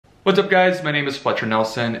What's up guys, my name is Fletcher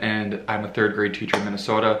Nelson and I'm a third grade teacher in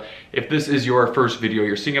Minnesota. If this is your first video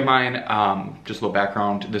you're seeing of mine, just a little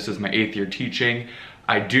background, this is my 8th year teaching.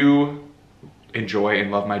 I do enjoy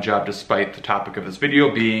and love my job despite the topic of this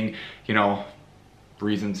video being,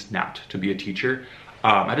 reasons not to be a teacher.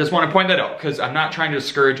 I just want to point that out because I'm not trying to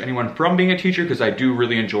discourage anyone from being a teacher because I do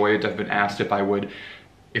really enjoy it. I've been asked if I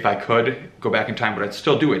could go back in time, but I'd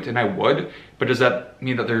still do it, and I would. But does that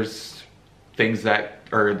mean that there's things that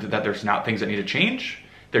there's not things that need to change?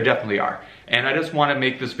 There definitely are. And I just want to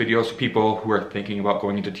make this video so people who are thinking about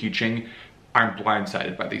going into teaching aren't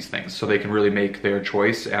blindsided by these things, so they can really make their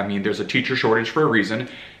choice. I mean, there's a teacher shortage for a reason,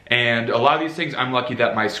 and a lot of these things, I'm lucky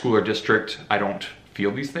that my school or district, I don't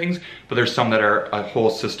feel these things, but there's some that are a whole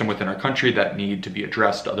system within our country that need to be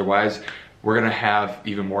addressed. Otherwise, we're gonna have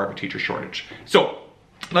even more of a teacher shortage. So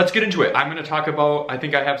let's get into it. I'm gonna talk about, I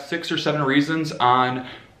think I have 6 or 7 reasons on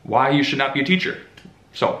why you should not be a teacher.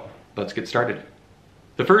 So let's get started.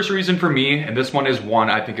 The first reason for me, and this one is one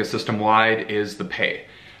I think is system-wide, is the pay.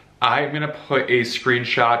 I'm gonna put a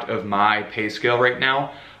screenshot of my pay scale right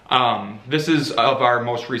now. This is of our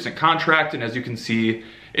most recent contract, and as you can see,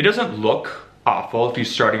 it doesn't look awful if you're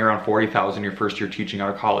starting around $40,000 your first year teaching out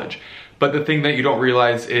of college. But the thing that you don't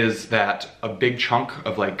realize is that a big chunk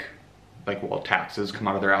of taxes come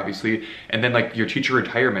out of there obviously, and then like your teacher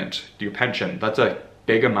retirement, your pension, that's a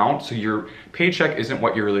big amount, so your paycheck isn't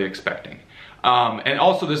what you're really expecting. And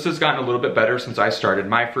also this has gotten a little bit better since I started.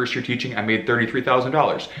 My first year teaching, I made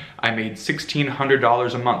 $33,000. I made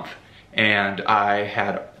 $1,600 a month, and I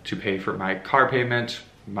had to pay for my car payment,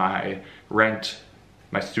 my rent,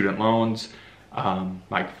 my student loans,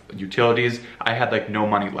 my utilities. I had like no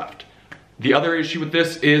money left. The other issue with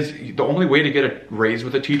this is the only way to get a raise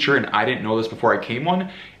with a teacher, and I didn't know this before I came one,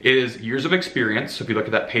 is years of experience. So if you look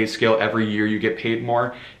at that pay scale, every year you get paid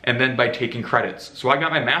more, and then by taking credits. So I got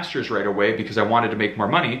my master's right away because I wanted to make more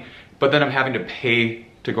money, but then I'm having to pay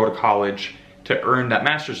to go to college to earn that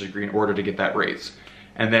master's degree in order to get that raise.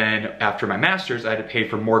 And then after my master's, I had to pay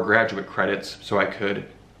for more graduate credits so I could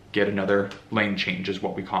get another lane change is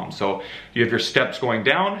what we call them. So you have your steps going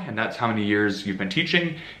down, and that's how many years you've been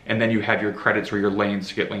teaching, and then you have your credits or your lanes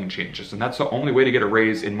to get lane changes. And that's the only way to get a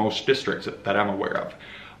raise in most districts that I'm aware of.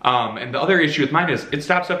 And the other issue with mine is it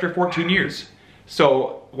stops after 14 years.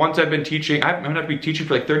 So once I've been teaching, I'm gonna be teaching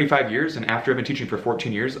for like 35 years, and after I've been teaching for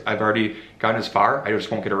 14 years, I've already gotten as far, I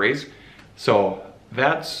just won't get a raise. So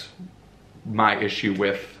that's my issue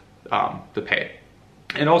with the pay.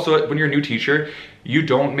 And also, when you're a new teacher, you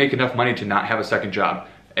don't make enough money to not have a second job.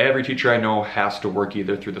 Every teacher I know has to work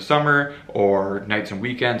either through the summer or nights and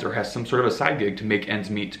weekends, or has some sort of a side gig to make ends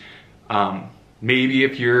meet. Maybe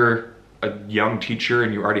if you're a young teacher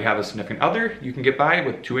and you already have a significant other, you can get by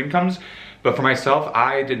with 2 incomes. But for myself,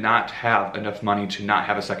 I did not have enough money to not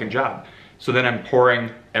have a second job. So then I'm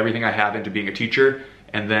pouring everything I have into being a teacher,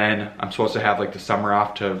 and then I'm supposed to have like the summer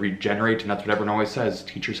off to regenerate, and that's what everyone always says,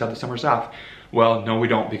 teachers have the summers off. Well, no, we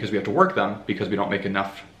don't, because we have to work them because we don't make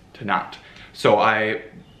enough to not. So I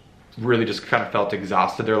really just kind of felt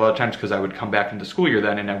exhausted there a lot of times because I would come back into the school year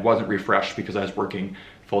then and I wasn't refreshed because I was working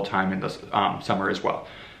full time in the summer as well.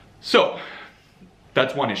 So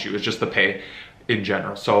that's one issue, is just the pay in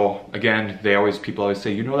general. So again, people always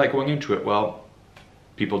say, that going into it. Well,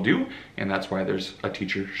 people do, and that's why there's a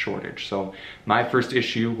teacher shortage. So my first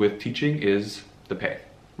issue with teaching is the pay.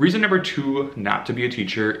 Reason number 2 not to be a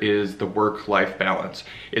teacher is the work-life balance.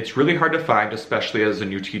 It's really hard to find, especially as a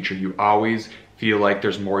new teacher. You always feel like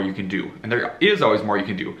there's more you can do, and there is always more you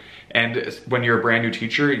can do. And when you're a brand new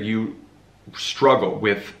teacher, you struggle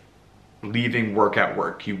with leaving work at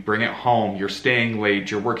work. You bring it home, you're staying late,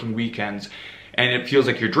 you're working weekends, and it feels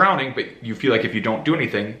like you're drowning, but you feel like if you don't do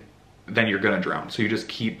anything, then you're gonna drown. So you just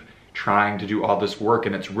keep trying to do all this work,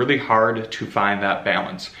 and it's really hard to find that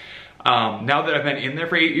balance. Now that I've been in there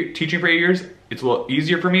for teaching for 8 years, it's a little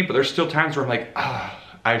easier for me, but there's still times where I'm like,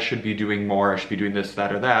 I should be doing more, I should be doing this,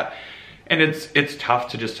 that, or that. And it's tough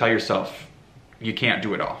to just tell yourself, you can't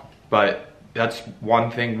do it all. But that's one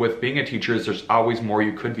thing with being a teacher, is there's always more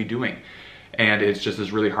you could be doing. And it's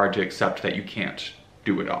really hard to accept that you can't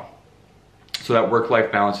do it all. So that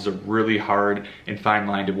work-life balance is a really hard and fine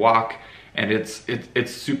line to walk. And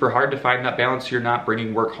it's super hard to find that balance so you're not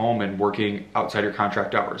bringing work home and working outside your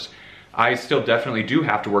contract hours. I still definitely do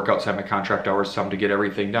have to work outside my contract hours some to get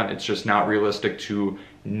everything done. It's just not realistic to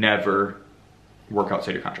never work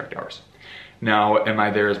outside your contract hours. Now, am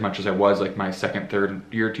I there as much as I was like my 2nd,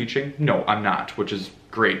 3rd year teaching? No, I'm not, which is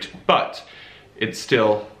great. But it's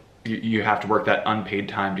still, you have to work that unpaid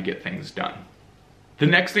time to get things done. The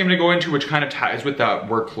next thing I'm gonna go into, which kind of ties with that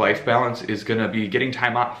work-life balance, is gonna be getting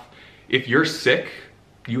time off. If you're sick,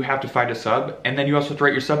 you have to find a sub, and then you also have to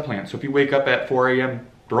write your sub plan. So if you wake up at 4 a.m.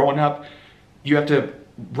 throwing up, you have to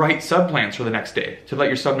write sub plans for the next day to let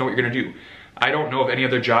your sub know what you're gonna do. I don't know of any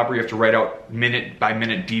other job where you have to write out minute by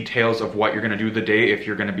minute details of what you're gonna do the day if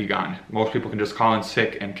you're gonna be gone. Most people can just call in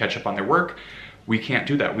sick and catch up on their work. We can't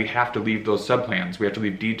do that. We have to leave those sub plans. We have to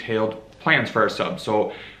leave detailed plans for our subs.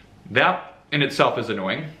 So that in itself is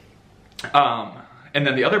annoying. And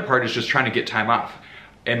then the other part is just trying to get time off.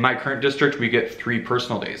 In my current district, we get 3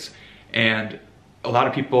 personal days. And a lot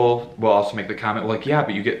of people will also make the comment, well, like, yeah,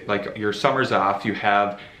 but you get like your summers off, you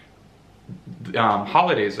have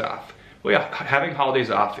holidays off. Well, yeah, having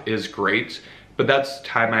holidays off is great, but that's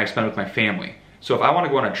time I spend with my family. So if I want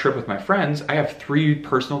to go on a trip with my friends, I have 3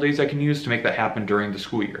 personal days I can use to make that happen during the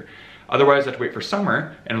school year. Otherwise, I have to wait for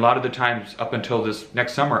summer, and a lot of the times up until this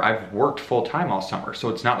next summer, I've worked full time all summer. So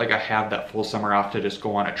it's not like I have that full summer off to just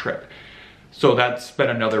go on a trip. So that's been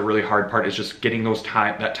another really hard part, is just getting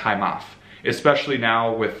that time off. Especially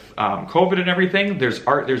now with COVID and everything, there's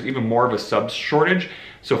even more of a subs shortage.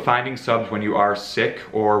 So finding subs when you are sick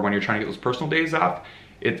or when you're trying to get those personal days off,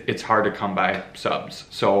 it's hard to come by subs.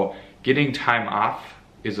 So getting time off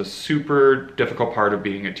is a super difficult part of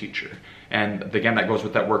being a teacher. And again, that goes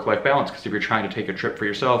with that work-life balance, because if you're trying to take a trip for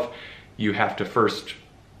yourself, you have to first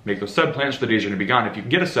make those sub plans for the days you're gonna be gone if you can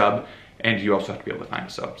get a sub, and you also have to be able to find a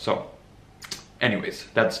sub. So anyways,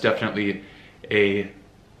 that's definitely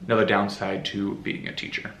another downside to being a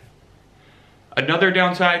teacher. Another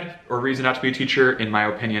downside or reason not to be a teacher, in my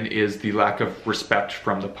opinion, is the lack of respect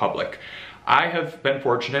from the public. I have been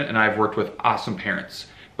fortunate and I've worked with awesome parents,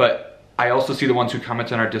 but I also see the ones who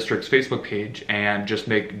comment on our district's Facebook page and just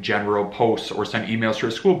make general posts or send emails to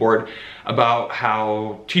our school board about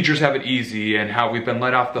how teachers have it easy and how we've been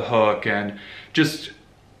let off the hook, and just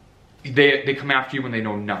they come after you when they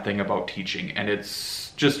know nothing about teaching, and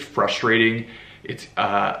it's just frustrating. It's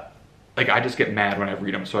like, I just get mad when I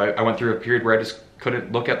read them. So I went through a period where I just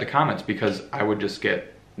couldn't look at the comments because I would just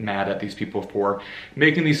get mad at these people for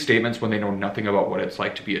making these statements when they know nothing about what it's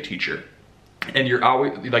like to be a teacher. And you're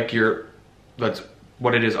always like, that's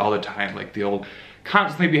what it is all the time. Like, they'll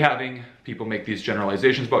constantly be having people make these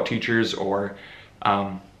generalizations about teachers, or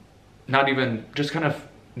not even, just kind of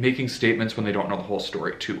making statements when they don't know the whole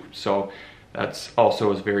story too. So that's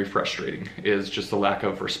also is very frustrating, is just the lack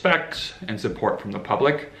of respect and support from the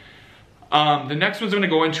public. The next ones I'm gonna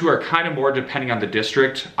go into are kind of more depending on the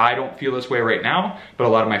district. I don't feel this way right now, but a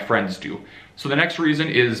lot of my friends do. So the next reason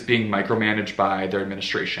is being micromanaged by their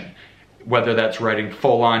administration. Whether that's writing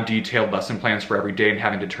full-on detailed lesson plans for every day and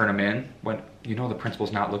having to turn them in when, you know, the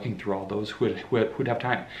principal's not looking through all those, who'd have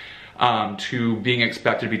time, to being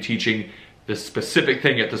expected to be teaching the specific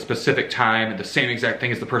thing at the specific time, the same exact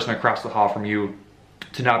thing as the person across the hall from you,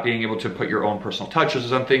 to not being able to put your own personal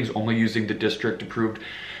touches on things, only using the district approved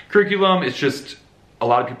curriculum. It's just, a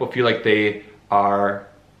lot of people feel like they are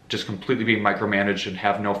just completely being micromanaged and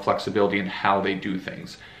have no flexibility in how they do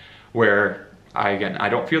things. Where, I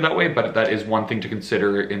don't feel that way, but that is one thing to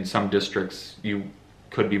consider. In some districts, you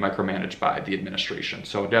could be micromanaged by the administration.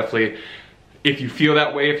 So definitely, if you feel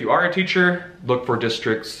that way, if you are a teacher, look for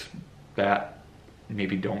districts that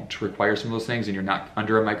maybe don't require some of those things and you're not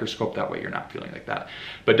under a microscope. That way you're not feeling like that.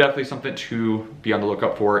 But definitely something to be on the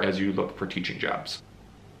lookout for as you look for teaching jobs.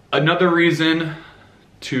 Another reason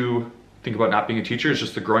to think about not being a teacher is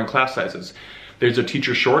just the growing class sizes. There's a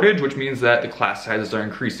teacher shortage, which means that the class sizes are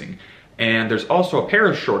increasing. And there's also a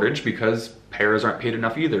para shortage because paras aren't paid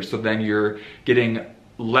enough either. So then you're getting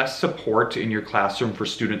less support in your classroom for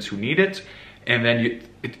students who need it. And then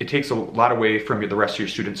it takes a lot away from the rest of your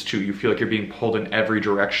students too. You feel like you're being pulled in every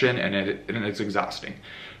direction, and it's exhausting.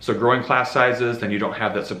 So growing class sizes, then you don't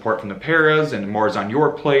have that support from the paras, and more is on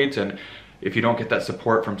your plate. And if you don't get that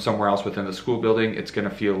support from somewhere else within the school building, it's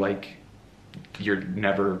gonna feel like you're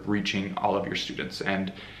never reaching all of your students,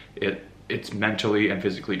 and it's mentally and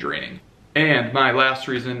physically draining. And my last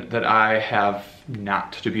reason that I have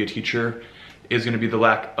not to be a teacher is gonna be the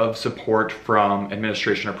lack of support from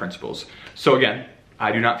administration or principals. So again,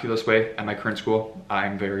 I do not feel this way at my current school.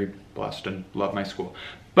 I'm very blessed and love my school.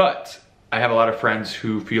 But I have a lot of friends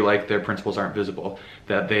who feel like their principals aren't visible,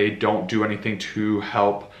 that they don't do anything to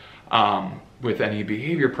help with any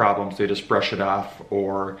behavior problems. They just brush it off,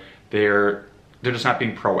 or they're just not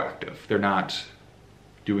being proactive. They're not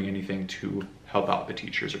doing anything to help out the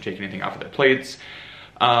teachers or take anything off of their plates.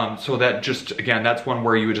 So that just, again, that's one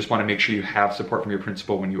where you would just want to make sure you have support from your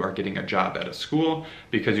principal when you are getting a job at a school,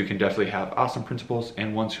 because you can definitely have awesome principals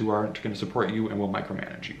and ones who aren't going to support you and will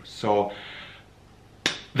micromanage you. So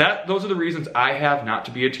those are the reasons I have not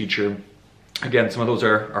to be a teacher. Again, some of those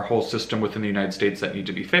are our whole system within the United States that need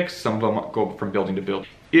to be fixed. Some of them go from building to building.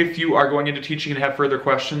 If you are going into teaching and have further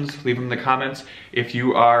questions, leave them in the comments. If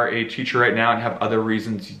you are a teacher right now and have other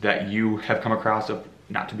reasons that you have come across of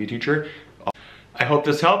not to be a teacher, I hope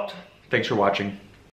this helped. Thanks for watching.